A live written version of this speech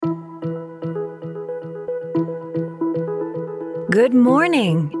Good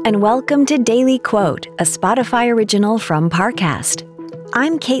morning, and welcome to Daily Quote, a Spotify original from Parcast.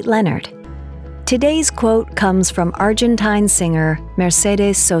 I'm Kate Leonard. Today's quote comes from Argentine singer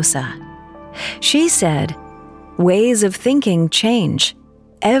Mercedes Sosa. She said, "Ways of thinking change.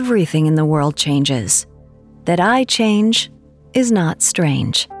 Everything in the world changes. That I change is not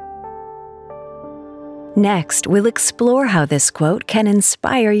strange." Next, we'll explore how this quote can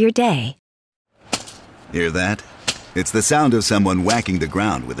inspire your day. Hear that? It's the sound of someone whacking the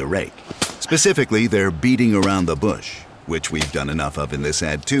ground with a rake. Specifically, they're beating around the bush, which we've done enough of in this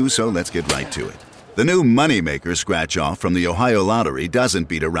ad too, so let's get right to it. The new Moneymaker scratch-off from the Ohio Lottery doesn't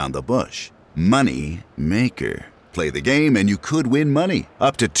beat around the bush. Money Maker. Play the game and you could win money,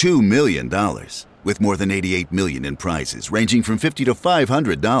 up to $2 million. With more than $88 million in prizes, ranging from $50 to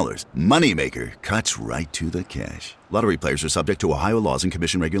 $500, Moneymaker cuts right to the cash. Lottery players are subject to Ohio laws and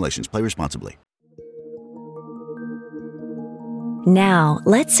commission regulations. Play responsibly. Now,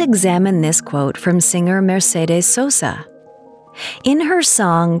 let's examine this quote from singer Mercedes Sosa. In her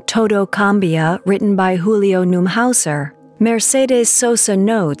song Todo Cambia, written by Julio Neumhauser, Mercedes Sosa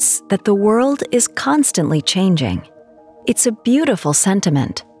notes that the world is constantly changing. It's a beautiful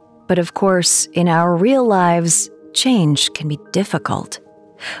sentiment, but of course, in our real lives, change can be difficult.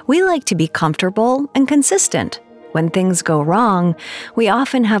 We like to be comfortable and consistent. When things go wrong, we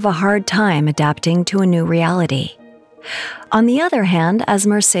often have a hard time adapting to a new reality. On the other hand, as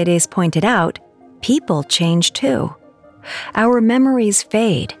Mercedes pointed out, people change too. Our memories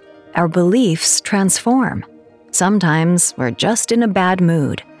fade, our beliefs transform. Sometimes we're just in a bad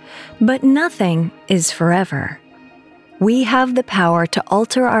mood, but nothing is forever. We have the power to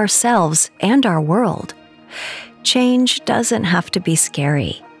alter ourselves and our world. Change doesn't have to be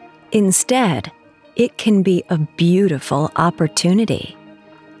scary. Instead, it can be a beautiful opportunity.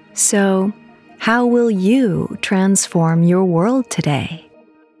 So, how will you transform your world today?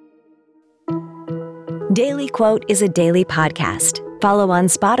 Daily Quote is a daily podcast. Follow on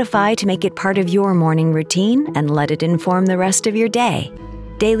Spotify to make it part of your morning routine and let it inform the rest of your day.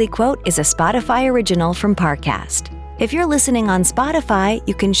 Daily Quote is a Spotify original from Parcast. If you're listening on Spotify,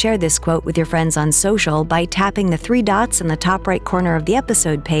 you can share this quote with your friends on social by tapping the 3 dots in the top right corner of the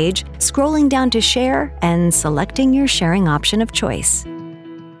episode page, scrolling down to share, and selecting your sharing option of choice.